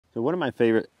So one of my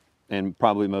favorite and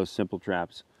probably most simple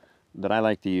traps that I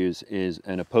like to use is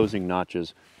an opposing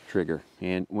notches trigger.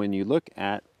 And when you look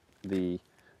at the,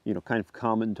 kind of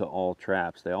common to all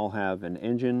traps, they all have an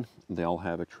engine, they all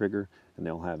have a trigger, and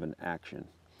they all have an action.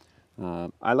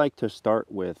 I like to start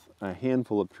with a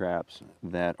handful of traps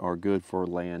that are good for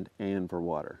land and for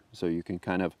water. So you can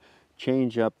kind of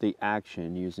change up the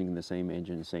action using the same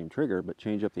engine, same trigger, but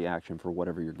change up the action for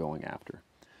whatever you're going after.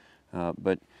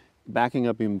 But backing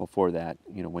up even before that,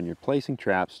 when you're placing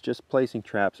traps, just placing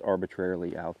traps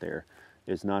arbitrarily out there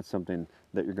is not something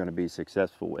that you're going to be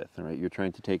successful with. Right? You're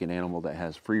trying to take an animal that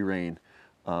has free reign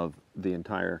of the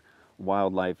entire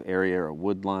wildlife area or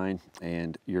wood line,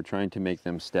 and you're trying to make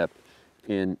them step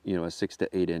in a 6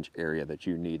 to 8 inch area that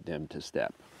you need them to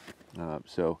step.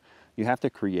 So you have to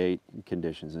create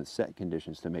conditions and set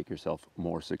conditions to make yourself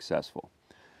more successful.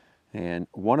 And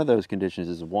one of those conditions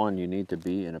is, one, you need to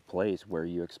be in a place where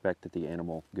you expect that the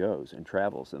animal goes and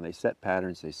travels, and they set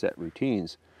patterns, they set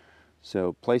routines.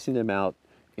 So placing them out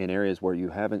in areas where you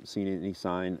haven't seen any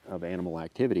sign of animal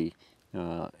activity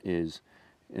is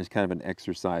kind of an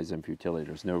exercise in futility.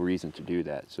 There's no reason to do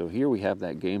that. So here we have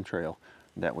that game trail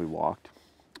that we walked.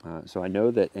 So I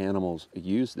know that animals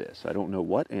use this. I don't know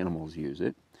what animals use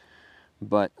it,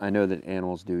 but I know that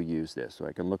animals do use this. So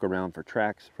I can look around for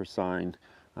tracks, for sign,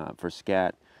 for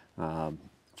scat,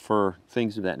 for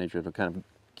things of that nature to kind of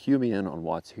cue me in on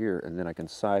what's here, and then I can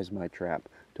size my trap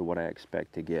to what I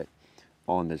expect to get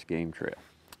on this game trail.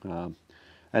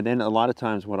 And then a lot of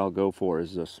times what I'll go for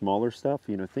is the smaller stuff.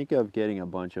 Think of getting a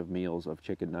bunch of meals of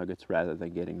chicken nuggets rather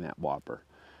than getting that Whopper,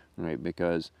 right?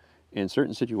 Because in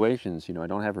certain situations, I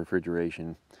don't have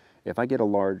refrigeration. If I get a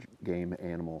large game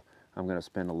animal, I'm going to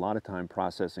spend a lot of time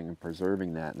processing and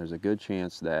preserving that, and there's a good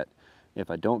chance that if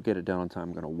I don't get it done on time,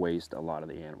 I'm going to waste a lot of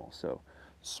the animals. So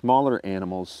smaller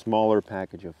animals, smaller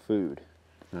package of food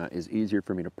is easier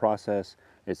for me to process.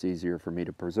 It's easier for me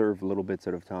to preserve little bits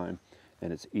at a time,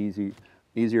 and it's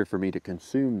easier for me to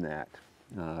consume that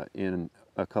in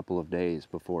a couple of days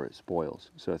before it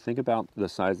spoils. So think about the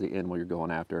size of the animal you're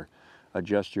going after.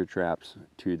 Adjust your traps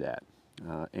to that.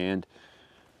 And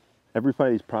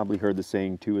everybody's probably heard the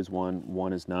saying, 2 is 1,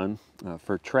 1 is none.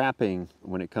 For trapping,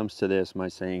 when it comes to this, my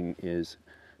saying is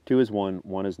 2 is 1,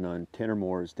 1 is none, 10 or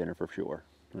more is dinner for sure.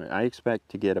 I expect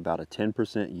to get about a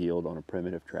 10% yield on a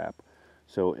primitive trap.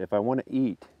 So if I want to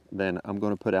eat, then I'm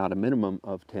going to put out a minimum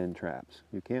of 10 traps.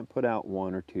 You can't put out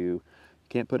 1 or 2, you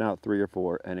can't put out 3 or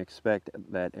 4 and expect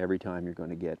that every time you're going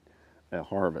to get a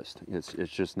harvest. It's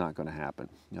just not going to happen.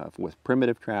 With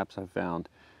primitive traps, I've found,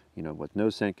 with no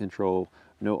scent control,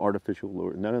 no artificial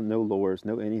lure, no lures,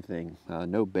 no anything,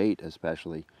 no bait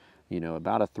especially,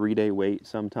 about a 3-day wait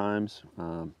sometimes,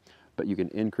 but you can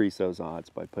increase those odds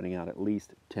by putting out at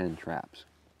least 10 traps.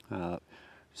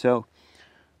 So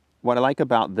what I like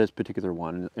about this particular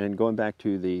one, and going back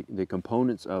to the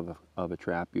components of a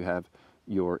trap, you have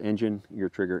your engine, your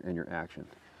trigger, and your action.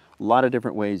 A lot of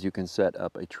different ways you can set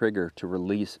up a trigger to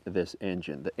release this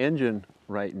engine. The engine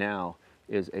right now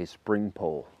is a spring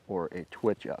pull or a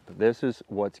twitch up. This is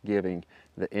what's giving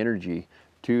the energy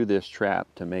to this trap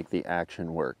to make the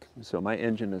action work. So my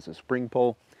engine is a spring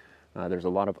pull. There's a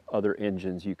lot of other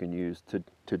engines you can use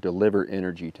to deliver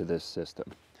energy to this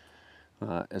system.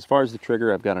 As far as the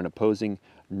trigger, I've got an opposing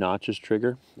notches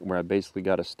trigger where I basically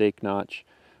got a stake notch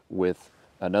with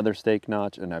another stake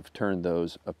notch, and I've turned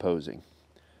those opposing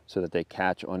so that they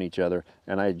catch on each other.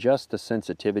 And I adjust the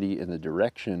sensitivity in the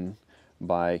direction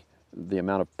by the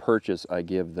amount of purchase I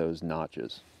give those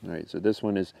notches. All right, so this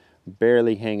one is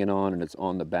barely hanging on, and it's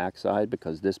on the back side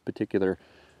because this particular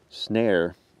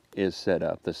snare is set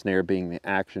up, the snare being the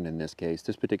action in this case.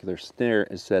 This particular snare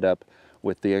is set up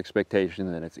with the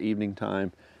expectation that it's evening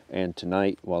time, and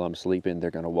tonight while I'm sleeping,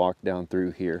 they're going to walk down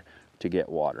through here to get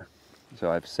water.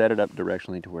 So I've set it up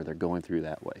directionally to where they're going through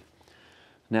that way.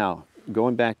 Now,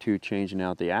 going back to changing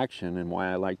out the action and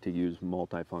why I like to use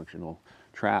multifunctional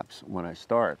traps when I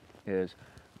start is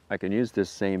I can use this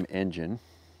same engine,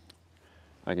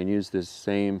 I can use this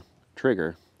same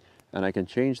trigger, and I can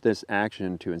change this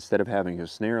action to, instead of having a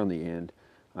snare on the end,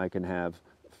 I can have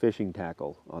fishing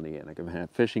tackle on the end. I can have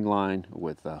fishing line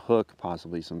with a hook,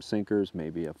 possibly some sinkers,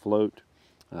 maybe a float,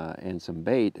 and some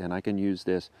bait, and I can use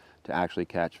this to actually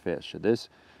catch fish. So this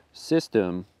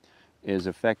system is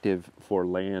effective for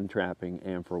land trapping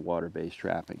and for water-based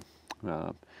trapping.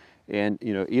 And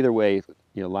either way,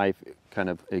 life kind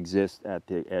of exists at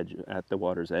the edge, at the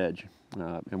water's edge,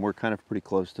 and we're kind of pretty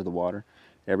close to the water.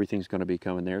 Everything's going to be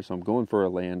coming there, so I'm going for a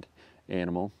land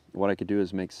animal. What I could do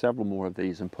is make several more of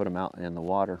these and put them out in the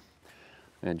water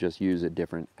and just use a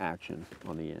different action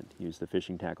on the end. Use the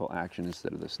fishing tackle action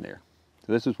instead of the snare.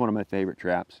 So this is one of my favorite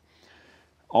traps.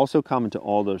 Also common to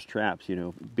all those traps, you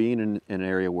know, being in an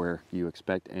area where you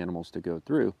expect animals to go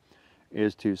through,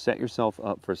 is to set yourself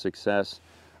up for success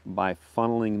by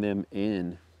funneling them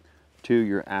in to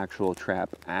your actual trap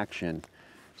action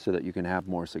so that you can have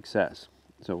more success.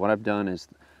 So what I've done is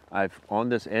on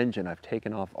this engine, I've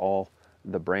taken off all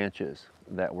the branches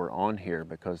that were on here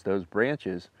because those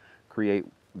branches create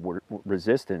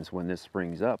resistance when this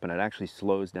springs up, and it actually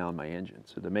slows down my engine.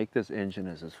 So to make this engine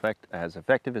as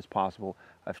effective as possible,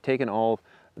 I've taken all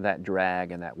that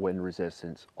drag and that wind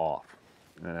resistance off.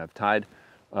 And I've tied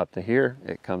up to here,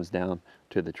 it comes down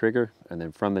to the trigger, and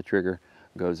then from the trigger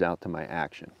goes out to my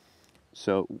action.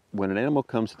 So when an animal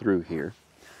comes through here,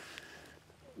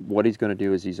 what he's going to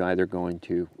do is he's either going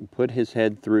to put his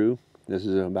head through. This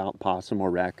is about possum or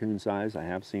raccoon size. I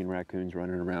have seen raccoons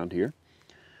running around here.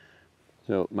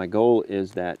 So my goal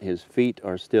is that his feet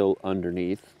are still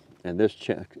underneath, and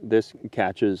this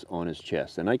catches on his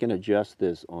chest. And I can adjust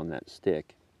this on that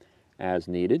stick as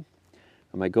needed.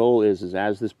 And my goal is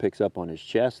as this picks up on his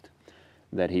chest,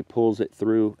 that he pulls it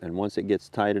through, and once it gets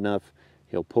tight enough,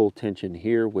 he'll pull tension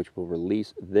here, which will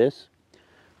release this,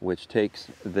 which takes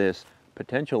this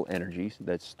potential energy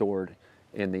that's stored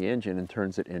in the engine and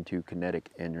turns it into kinetic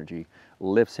energy,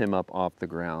 lifts him up off the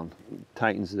ground,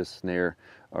 tightens this snare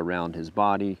around his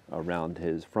body, around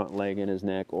his front leg and his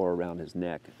neck, or around his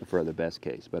neck for the best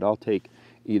case. But I'll take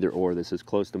either or. This is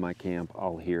close to my camp.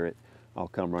 I'll hear it. I'll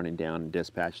come running down and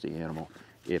dispatch the animal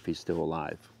if he's still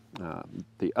alive.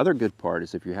 The other good part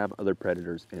is if you have other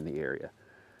predators in the area,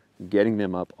 getting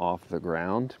them up off the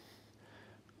ground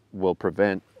will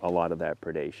prevent a lot of that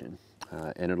predation.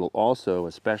 And it'll also,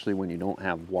 especially when you don't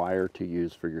have wire to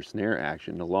use for your snare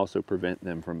action, it'll also prevent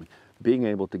them from being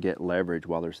able to get leverage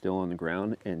while they're still on the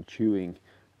ground and chewing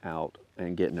out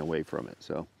and getting away from it.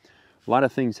 So a lot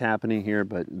of things happening here,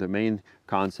 but the main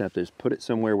concept is put it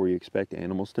somewhere where you expect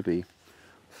animals to be,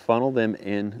 funnel them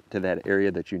into that area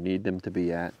that you need them to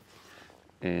be at,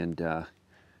 and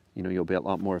you know, you'll be a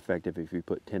lot more effective if you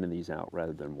put 10 of these out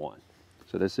rather than one.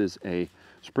 So this is a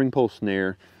spring pole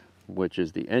snare, which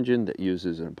is the engine that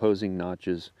uses an opposing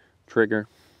notches trigger,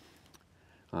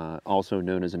 also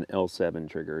known as an L7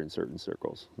 trigger in certain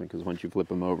circles, because once you flip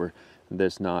them over,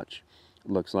 this notch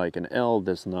looks like an L,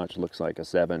 this notch looks like a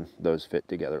 7, those fit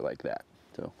together like that.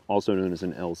 So also known as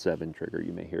an L7 trigger,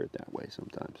 you may hear it that way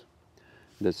sometimes.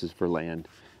 This is for land,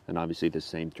 and obviously the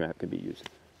same trap can be used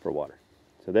for water.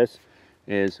 So this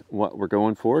is what we're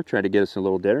going for, try to get us a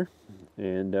little dinner,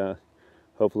 and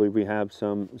hopefully we have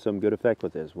some good effect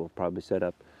with this. We'll probably set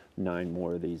up 9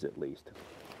 more of these at least.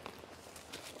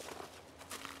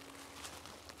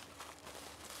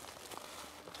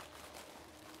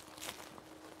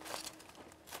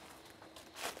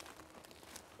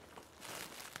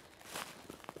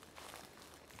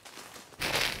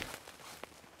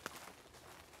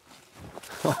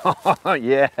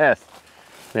 Yes!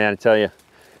 Man, I tell you,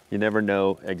 you never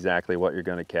know exactly what you're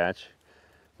going to catch,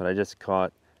 but I just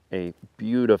caught a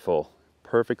beautiful,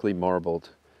 perfectly marbled,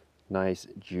 nice,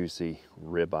 juicy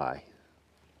ribeye.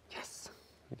 Yes!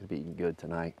 I'm going to be eating good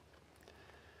tonight.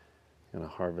 I'm going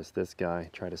to harvest this guy,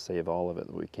 try to save all of it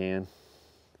that we can.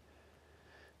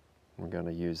 We're going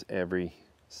to use every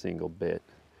single bit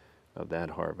of that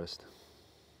harvest.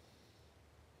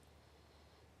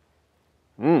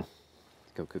 Let's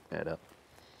go cook that up.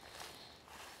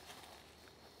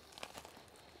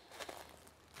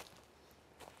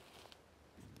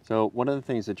 So one of the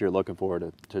things that you're looking for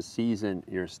to season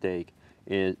your steak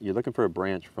is you're looking for a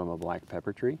branch from a black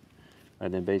pepper tree,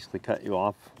 and then basically cut you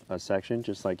off a section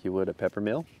just like you would a pepper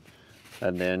mill,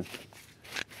 and then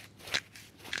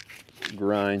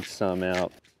grind some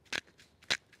out.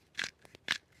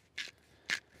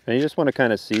 And you just want to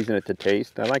kind of season it to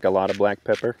taste. I like a lot of black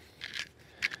pepper,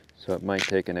 so it might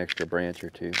take an extra branch or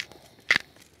two.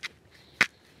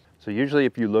 So usually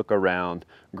if you look around,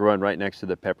 growing right next to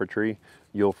the pepper tree,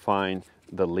 you'll find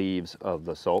the leaves of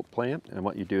the salt plant. And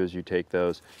what you do is you take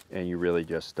those and you really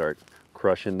just start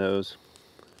crushing those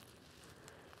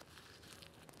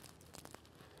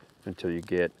until you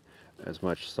get as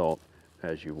much salt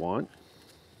as you want.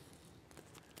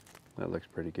 That looks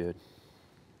pretty good.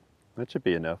 That should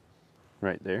be enough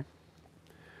right there.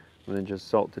 And then just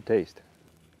salt to taste.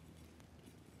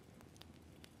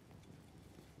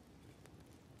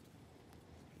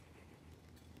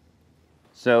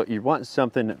 So you want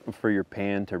something for your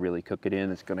pan to really cook it in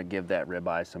that's going to give that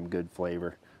ribeye some good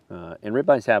flavor. And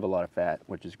ribeyes have a lot of fat,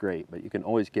 which is great, but you can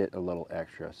always get a little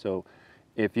extra. So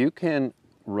if you can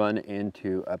run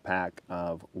into a pack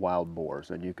of wild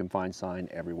boars, and you can find sign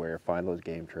everywhere, find those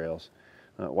game trails,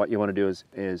 what you want to do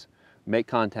is make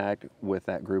contact with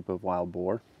that group of wild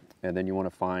boar, and then you want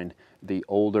to find the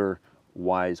older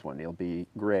wise one. He'll be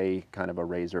gray, kind of a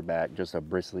razorback, just a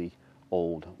bristly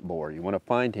old boar. You want to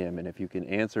find him, and if you can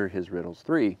answer his riddles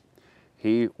 3,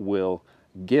 he will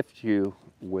gift you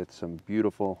with some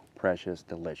beautiful, precious,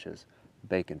 delicious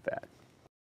bacon fat.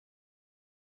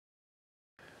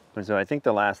 And so I think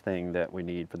the last thing that we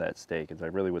need for that steak is I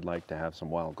really would like to have some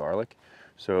wild garlic.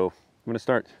 So I'm going to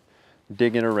start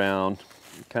digging around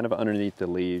kind of underneath the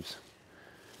leaves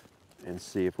and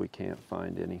see if we can't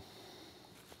find any.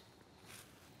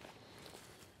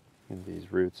 And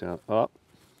these roots out up.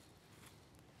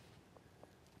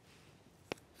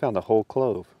 Found a whole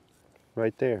clove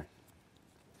right there.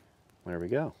 There we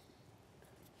go.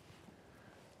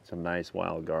 Some nice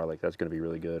wild garlic. That's going to be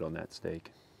really good on that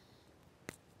steak.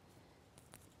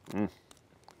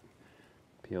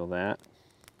 Peel that.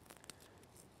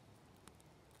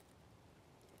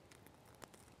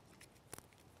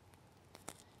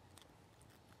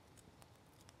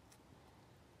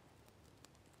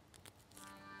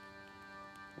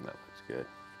 That looks good.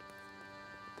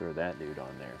 Throw that dude on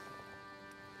there.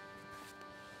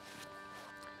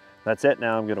 That's it.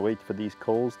 Now I'm going to wait for these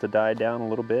coals to die down a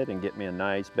little bit and get me a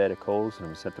nice bed of coals, and I'm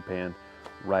going to set the pan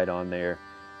right on there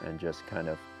and just kind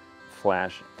of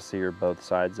flash sear both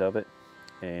sides of it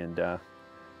and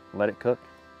let it cook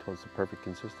until it's the perfect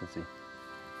consistency.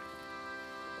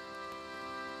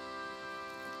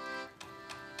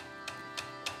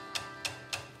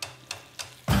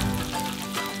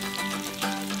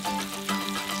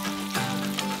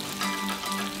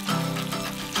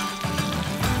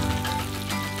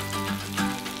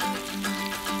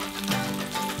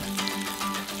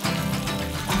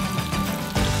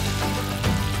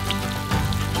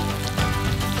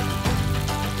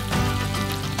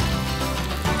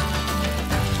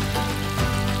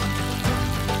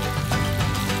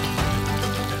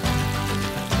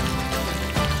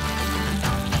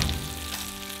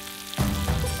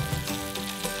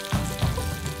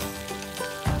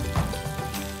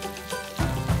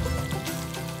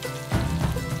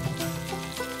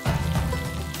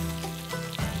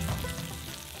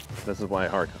 This is why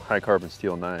high carbon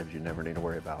steel knives, you never need to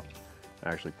worry about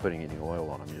actually putting any oil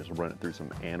on them. You just run it through some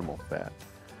animal fat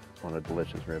on a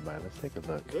delicious ribeye. Let's take a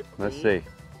look. Let's see.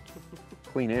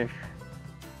 Cleanish.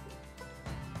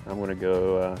 I'm gonna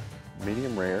go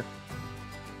medium rare,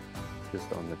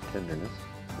 just on the tenderness.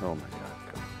 Oh my God.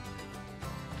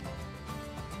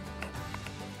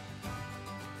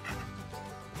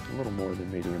 A little more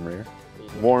than medium rare.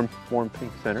 Warm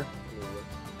pink center.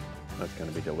 That's going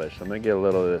to be delicious. I'm going to get a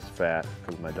little of this fat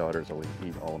because my daughters always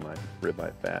eat all of my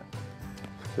ribeye fat.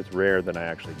 So it's rare that I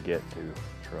actually get to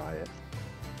try it.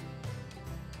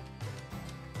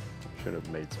 Should have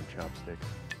made some chopsticks.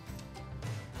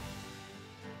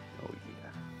 Oh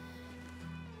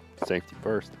yeah. Safety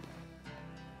first.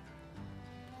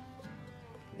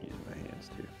 Use my hands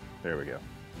too. There we go.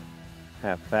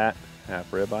 Half fat,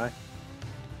 half ribeye.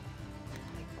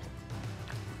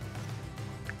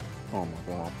 Oh my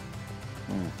God.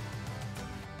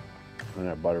 And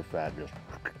that butter fat just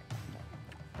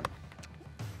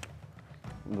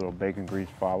a little bacon grease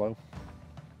follow.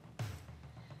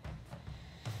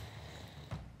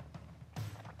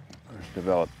 I just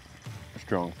developed a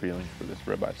strong feeling for this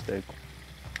ribeye steak.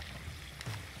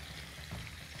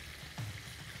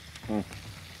 All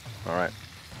right.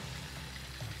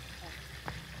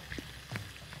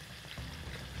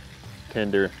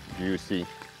 Tender, juicy,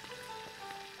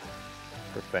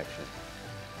 perfection.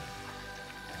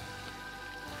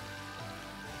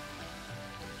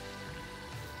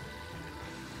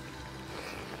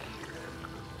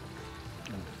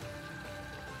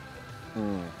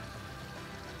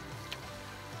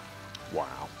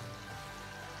 Wow.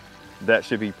 That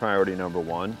should be priority number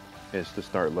 1, is to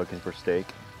start looking for steak.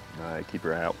 Keep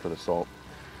your eye out for the salt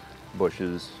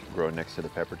bushes growing next to the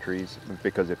pepper trees,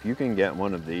 because if you can get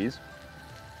one of these,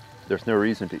 there's no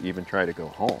reason to even try to go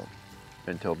home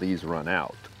until these run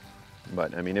out.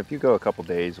 But I mean, if you go a couple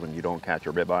days when you don't catch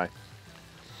a ribeye,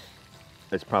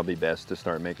 it's probably best to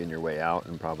start making your way out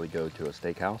and probably go to a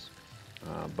steakhouse.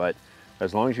 But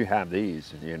as long as you have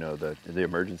these, you know, the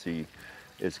emergency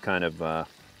is kind of a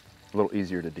little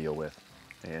easier to deal with,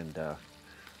 and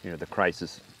you know, the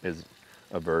crisis is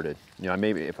averted. You know,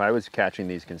 maybe if I was catching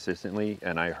these consistently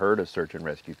and I heard a search and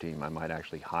rescue team, I might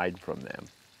actually hide from them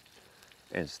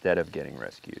instead of getting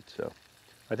rescued. So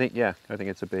I think, yeah, I think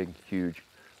it's a big, huge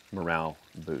morale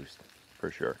boost for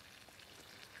sure.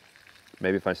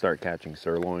 Maybe if I start catching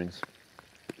sirloins,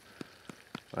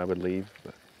 I would leave,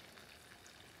 but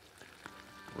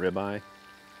ribeye,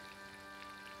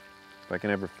 if I can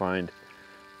ever find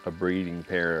a breeding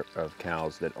pair of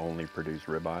cows that only produce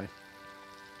ribeye,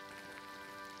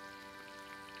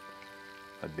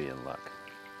 I'd be in luck.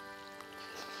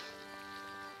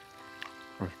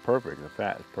 It's perfect. The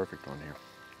fat is perfect on here.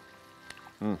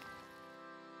 Mm.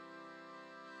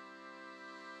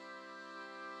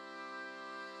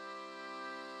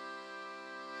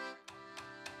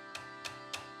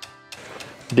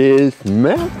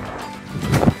 Dismount.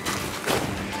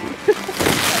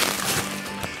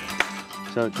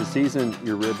 So to season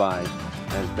your ribeye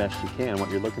as best you can, what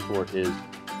you're looking for is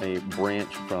a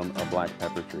branch from a black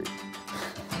pepper tree.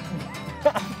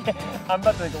 I'm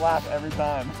about to laugh every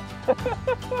time.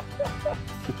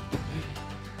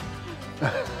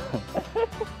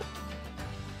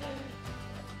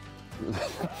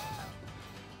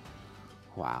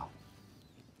 Wow.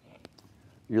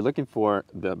 You're looking for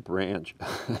the branch.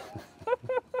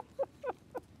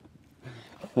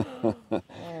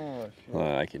 Oh, shit.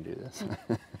 I can do this.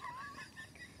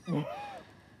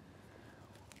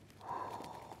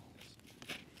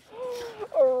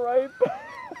 All right.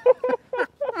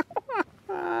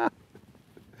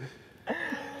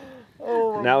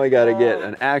 Oh, Now we got to get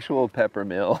an actual pepper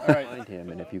mill. All right. Find him,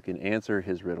 and if you can answer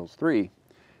his riddles 3,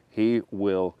 he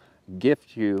will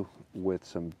gift you with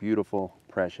some beautiful,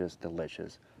 precious,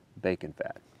 delicious bacon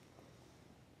fat.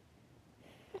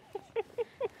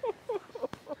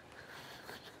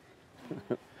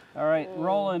 All right,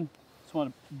 rolling. Just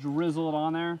want to drizzle it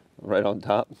on there. Right on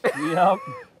top. Yep.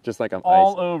 Just like I'm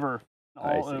All icing. over. All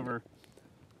Icing it. over.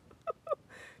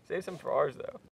 Save some for ours though.